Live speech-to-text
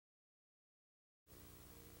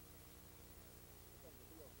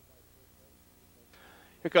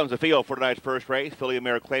Here comes the field for tonight's first race. Filly and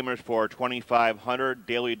Mare Claimers for $2,500.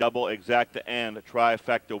 Daily double, exacta, and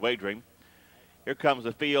trifecta wagering. Here comes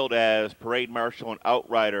the field as Parade Marshal and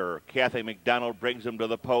Outrider. Kathy McDonald brings them to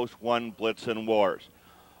the post. 1 Blitzen Wars.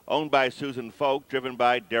 Owned by Susan Folk, driven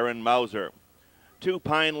by Darren Mauser. 2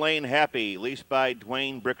 Pine Lane Happy, leased by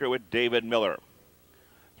Dwayne Bricker with David Miller.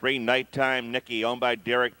 3 Nighttime Nikki, owned by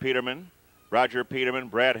Derek Peterman. Roger Peterman,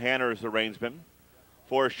 Brad Hanner is the reinsman.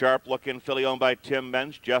 4 Sharp Lookin' Filly, owned by Tim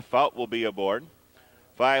Bench. Jeff Fout will be aboard.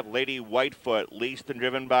 5 Lady Whitefoot, leased and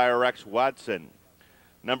driven by Rex Watson.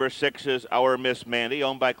 Number 6 is Our Miss Mandy,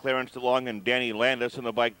 owned by Clarence DeLong and Danny Landis, and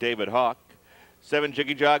the bike David Hawk. 7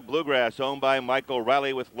 Jiggy Jog Bluegrass, owned by Michael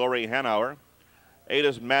Riley with Lori Hanauer. 8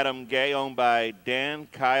 is Madam Gay, owned by Dan,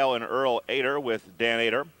 Kyle, and Earl Ader with Dan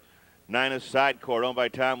Ader. 9 is Sidecourt, owned by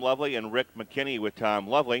Tom Lovely and Rick McKinney with Tom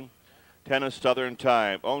Lovely. 10 is Southern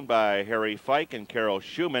Time, owned by Harry Fike and Carol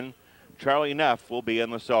Schumann. Charlie Neff will be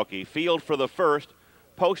in the sulky. Field for the first.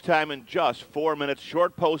 Post time in just 4 minutes.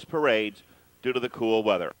 Short post parades due to the cool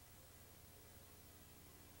weather.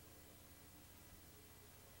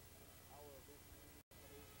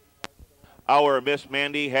 Our Miss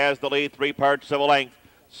Mandy has the lead, 3 parts of a length.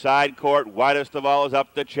 Side court, widest of all, is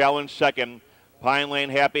up to challenge second. Pine Lane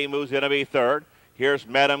Happy moves in to be third. Here's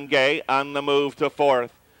Madam Gay on the move to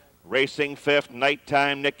fourth. Racing fifth,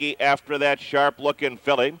 Nighttime Nikki. After that, Sharp Lookin'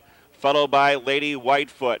 Filly, followed by Lady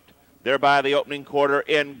Whitefoot. Thereby the opening quarter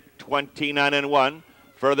in 29-1.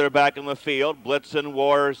 Further back in the field, Blitzen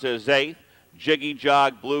Wars is 8th. Jiggy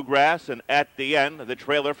Jog Bluegrass, and at the end, the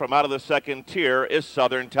trailer from out of the second tier is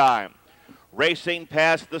Southern Time. Racing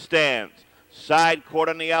past the stands. Side court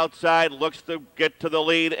on the outside, looks to get to the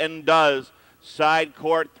lead and does. Side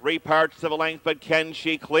court, 3 parts of a length, but can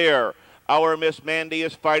she clear? Our Miss Mandy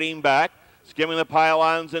is fighting back, skimming the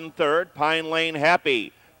pylons in third. Pine Lane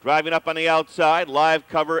Happy driving up on the outside. Live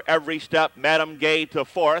cover every step. Madam Gay to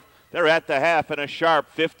fourth. They're at the half in a sharp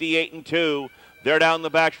 58-2. They're down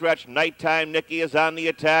the backstretch. Nighttime Nikki is on the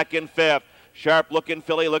attack in fifth. Sharp Lookin'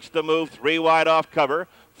 Filly looks to move 3 wide off cover,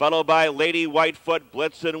 followed by Lady Whitefoot,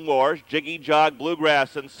 Blitzen Wars, Jiggy Jog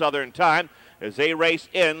Bluegrass, and Southern Time as they race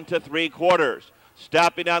into 3 quarters.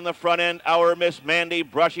 Stopping on the front end, Our Miss Mandy.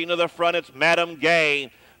 Brushing to the front, it's Madam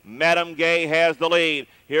Gay. Madam Gay has the lead.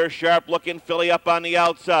 Here's Sharp Lookin' Filly up on the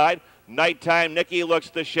outside. Nighttime Nikki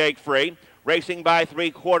looks to shake free. Racing by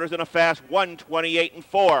 3 quarters in a fast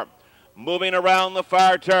 1:28-4. Moving around the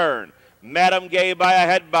far turn. Madam Gay by a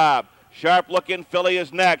head bob. Sharp Lookin' Filly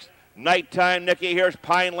is next. Nighttime Nikki. Here's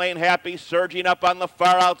Pine Lane Happy surging up on the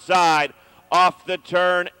far outside. Off the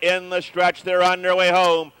turn in the stretch. They're on their way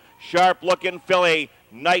home. Sharp Lookin' Filly,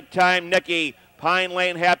 Nighttime Nikki, Pine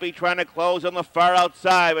Lane Happy trying to close on the far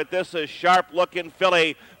outside, but this is Sharp Lookin'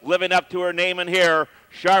 Filly living up to her name in here.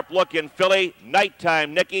 Sharp Lookin' Filly,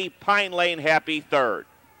 Nighttime Nikki, Pine Lane Happy third.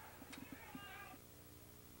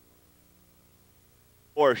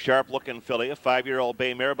 Or Sharp Lookin' Filly, a 5-year-old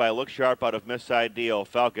bay mare by Look Sharp out of Miss Ideal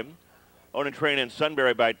Falcon. Owned and trained in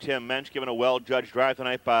Sunbury by Tim Mensch, given a well-judged drive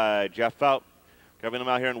tonight by Jeff Fout. Covering them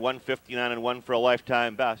out here in 1:59-1 for a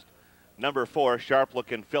lifetime best. Number 4, Sharp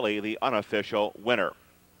Lookin' Filly, the unofficial winner.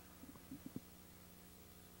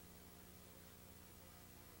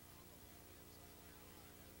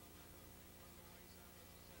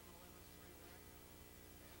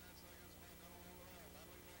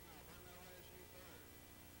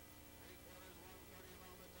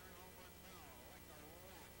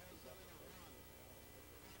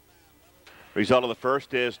 Result of the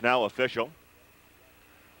first is now official.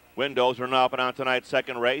 Windows are now open on tonight's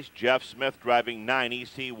second race. Jeff Smith driving 9,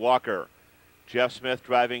 E.C. Walker. Jeff Smith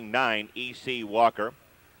driving 9, E.C. Walker.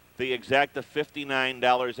 The exacta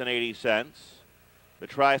 $59.80. The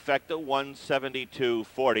trifecta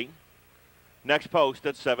 $172.40. Next post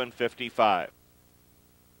at $7.55.